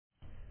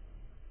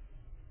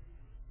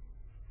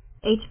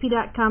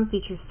HP.com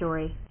feature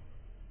story.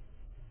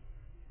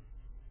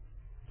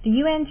 The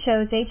UN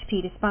chose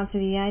HP to sponsor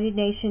the United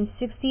Nations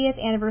 60th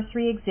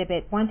anniversary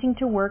exhibit, wanting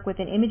to work with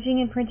an imaging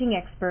and printing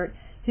expert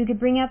who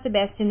could bring out the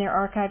best in their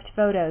archived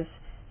photos,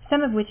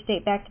 some of which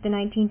date back to the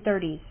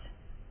 1930s.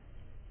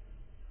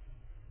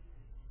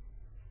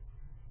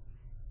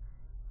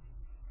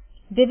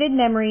 Vivid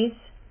memories,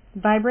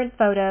 vibrant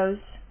photos,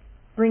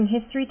 bring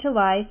history to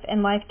life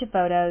and life to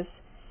photos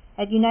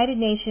at United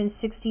Nations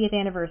 60th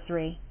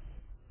anniversary.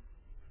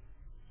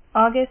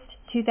 August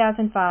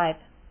 2005.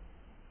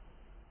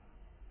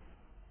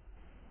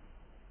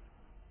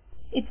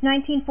 It's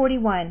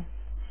 1941.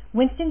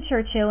 Winston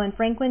Churchill and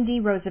Franklin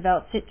D.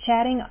 Roosevelt sit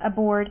chatting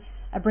aboard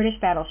a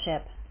British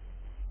battleship.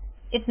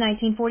 It's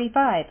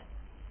 1945.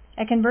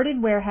 A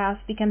converted warehouse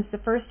becomes the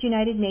first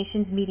United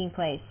Nations meeting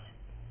place.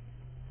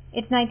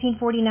 It's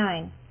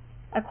 1949.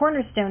 A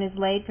cornerstone is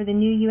laid for the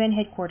new UN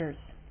headquarters.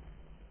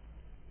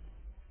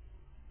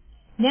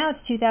 Now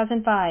it's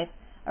 2005.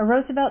 A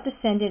Roosevelt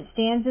descendant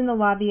stands in the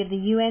lobby of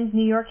the UN's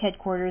New York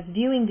headquarters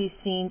viewing these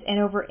scenes and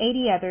over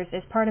 80 others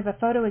as part of a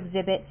photo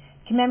exhibit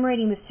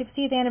commemorating the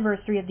 60th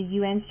anniversary of the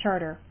UN's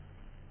charter.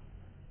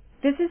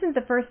 This isn't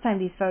the first time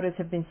these photos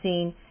have been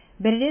seen,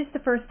 but it is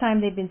the first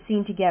time they've been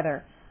seen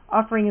together,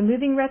 offering a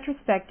moving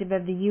retrospective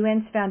of the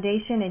UN's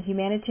foundation and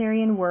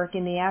humanitarian work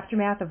in the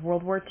aftermath of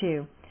World War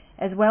II,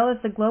 as well as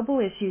the global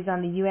issues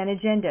on the UN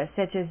agenda,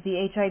 such as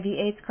the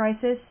HIV/AIDS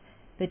crisis,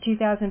 the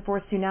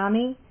 2004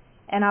 tsunami,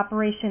 and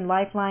Operation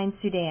Lifeline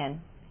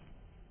Sudan.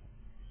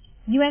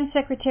 UN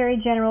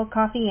Secretary-General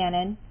Kofi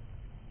Annan,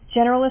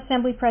 General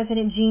Assembly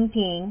President Jean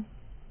Ping,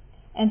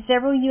 and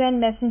several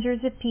UN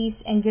messengers of peace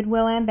and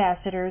goodwill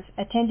ambassadors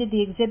attended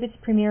the exhibit's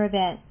premiere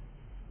event,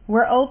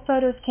 where old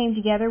photos came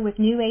together with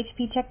new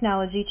HP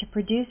technology to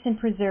produce and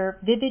preserve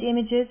vivid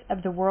images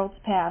of the world's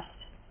past.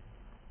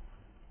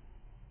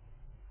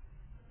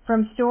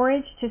 From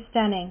storage to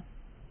stunning.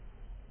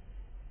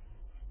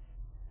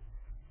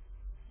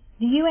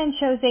 The UN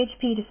chose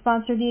HP to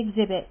sponsor the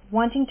exhibit,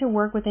 wanting to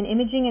work with an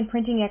imaging and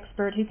printing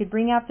expert who could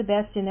bring out the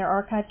best in their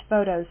archived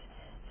photos,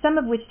 some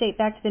of which date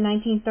back to the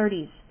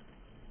 1930s.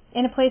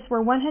 In a place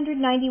where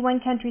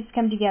 191 countries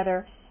come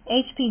together,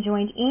 HP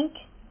joined ink,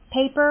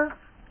 paper,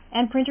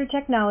 and printer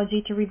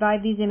technology to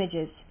revive these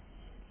images,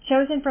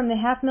 chosen from the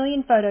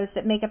 500,000 photos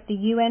that make up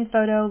the UN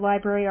Photo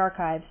Library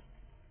archives.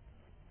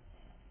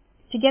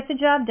 To get the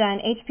job done,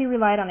 HP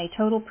relied on a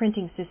total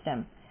printing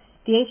system.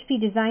 The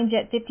HP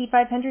DesignJet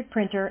 5500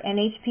 printer and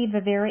HP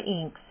Vivera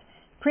inks,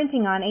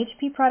 printing on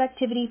HP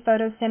Productivity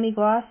Photo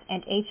Semi-Gloss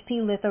and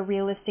HP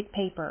Litho-Realistic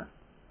paper.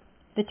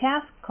 The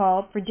task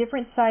called for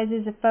different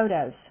sizes of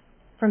photos,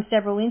 from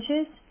several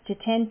inches to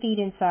 10 feet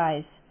in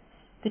size.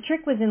 The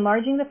trick was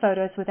enlarging the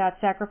photos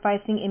without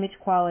sacrificing image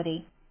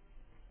quality.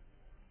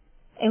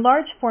 A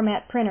large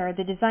format printer,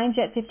 the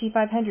DesignJet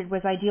 5500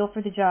 was ideal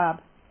for the job.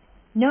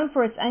 Known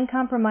for its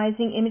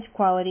uncompromising image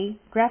quality,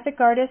 graphic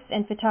artists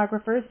and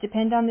photographers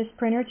depend on this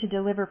printer to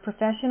deliver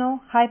professional,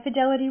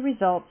 high-fidelity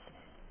results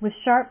with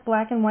sharp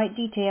black and white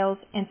details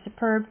and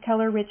superb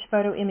color-rich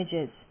photo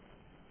images.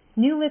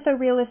 New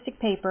litho-realistic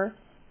paper,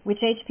 which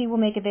HP will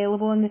make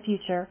available in the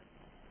future,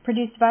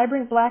 produced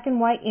vibrant black and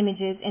white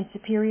images and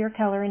superior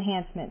color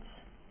enhancements.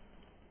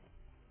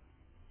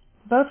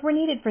 Both were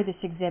needed for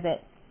this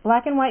exhibit.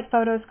 Black and white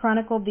photos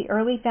chronicled the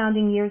early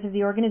founding years of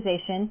the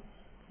organization,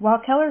 while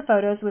color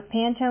photos with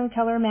Pantone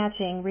color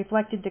matching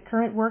reflected the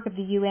current work of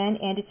the UN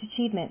and its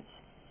achievements.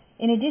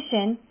 In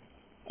addition,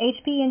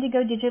 HP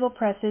Indigo digital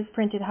presses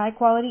printed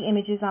high-quality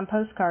images on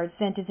postcards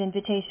sent as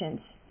invitations.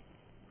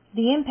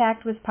 The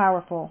impact was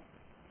powerful.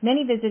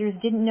 Many visitors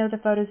didn't know the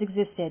photos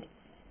existed.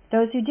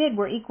 Those who did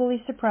were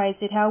equally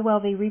surprised at how well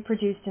they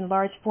reproduced in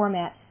large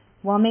format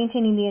while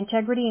maintaining the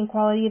integrity and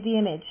quality of the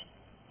image,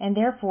 and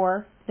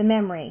therefore the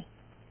memory,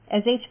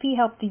 as HP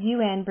helped the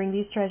UN bring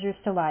these treasures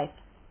to life.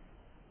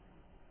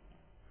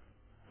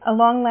 A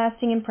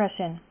long-lasting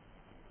impression.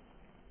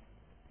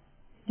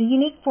 The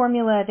unique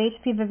formula of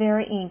HP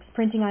Vivera inks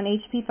printing on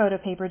HP photo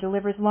paper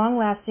delivers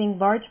long-lasting,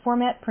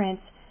 large-format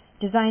prints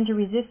designed to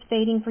resist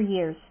fading for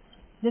years.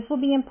 This will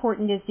be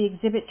important as the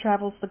exhibit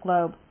travels the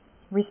globe,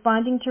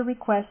 responding to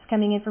requests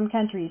coming in from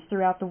countries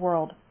throughout the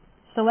world.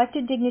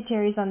 Selected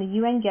dignitaries on the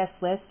UN guest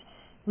list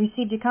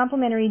received a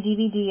complimentary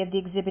DVD of the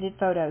exhibited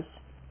photos.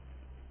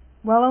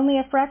 While only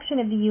a fraction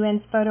of the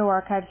UN's photo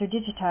archives are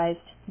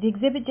digitized, the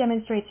exhibit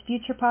demonstrates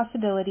future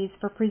possibilities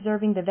for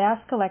preserving the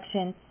vast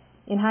collection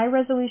in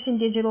high-resolution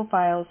digital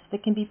files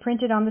that can be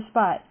printed on the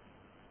spot,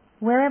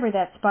 wherever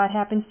that spot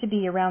happens to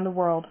be around the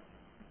world.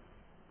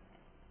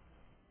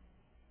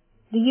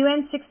 The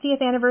UN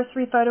 60th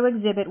anniversary photo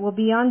exhibit will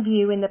be on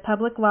view in the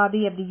public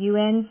lobby of the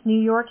UN's New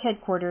York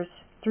headquarters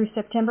through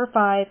September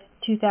 5,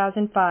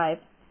 2005.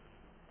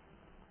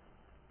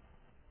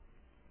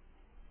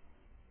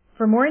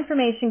 For more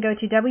information, go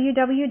to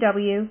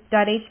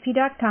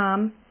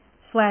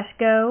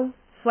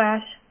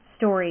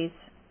www.hp.com/go/stories.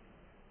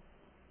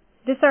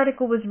 This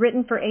article was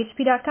written for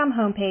HP.com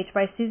homepage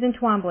by Susan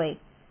Twombly,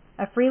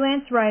 a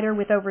freelance writer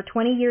with over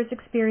 20 years'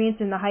 experience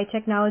in the high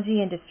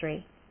technology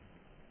industry.